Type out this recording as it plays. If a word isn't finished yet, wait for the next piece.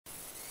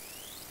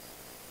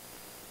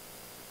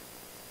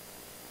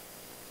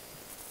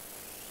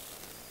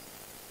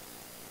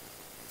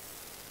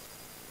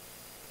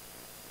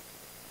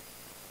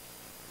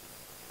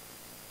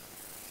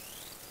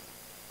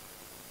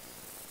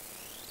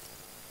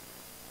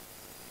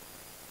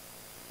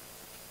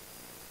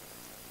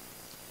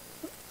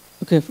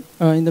Okay,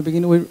 in the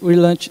beginning we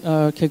launch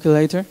a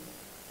calculator.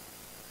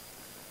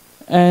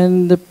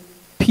 And the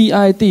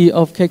PID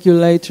of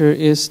calculator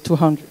is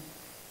 200.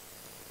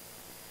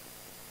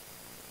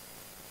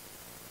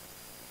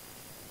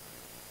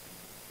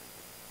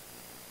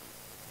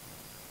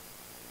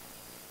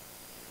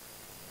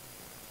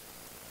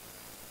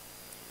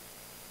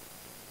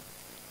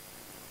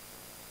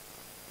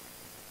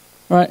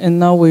 Right, and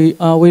now we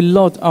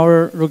load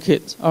our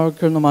rootkit, our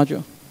kernel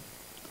module.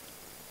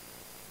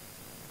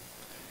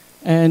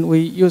 And we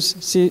use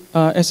SYCT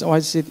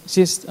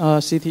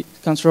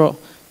control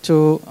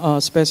to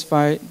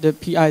specify the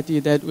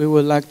PID that we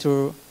would like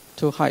to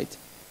hide.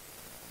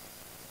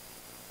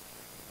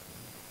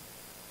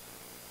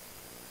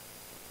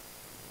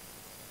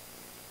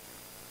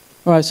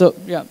 All right, so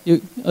yeah,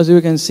 as you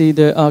can see,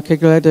 the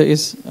calculator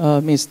is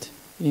missed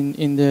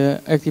in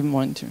the active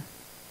monitor.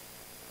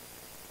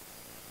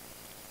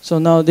 So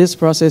now this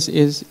process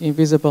is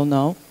invisible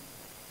now.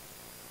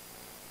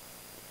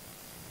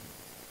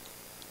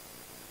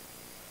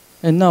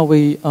 And now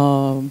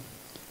we're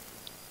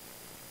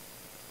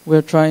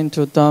trying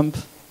to dump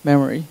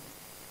memory.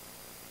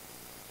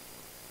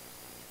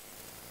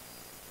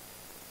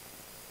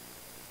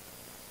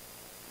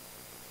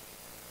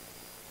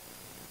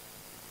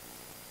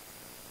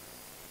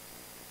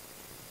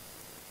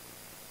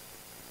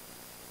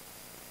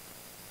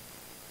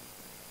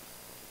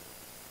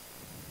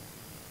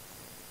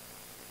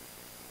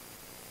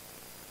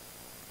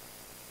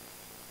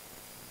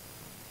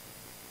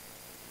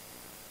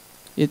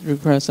 It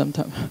requires some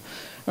time.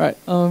 All right.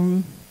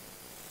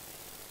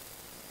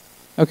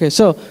 Okay,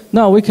 so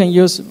now we can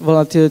use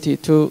volatility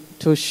to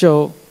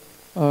show.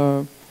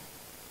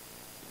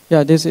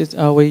 This is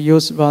we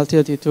use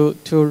volatility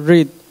to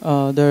read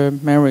the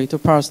memory, to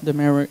parse the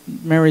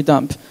memory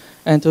dump,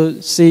 and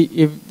to see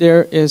if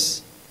there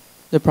is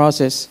the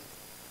process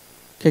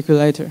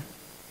calculator.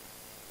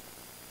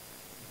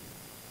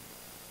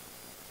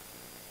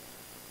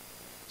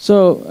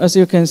 So as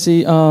you can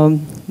see,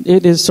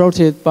 it is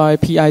sorted by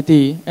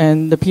PID,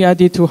 and the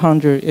PID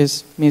 200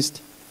 is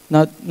missed,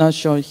 not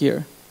shown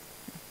here.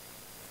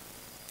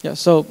 Yeah,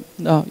 so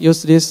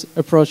use this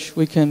approach,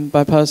 we can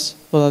bypass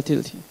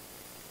volatility.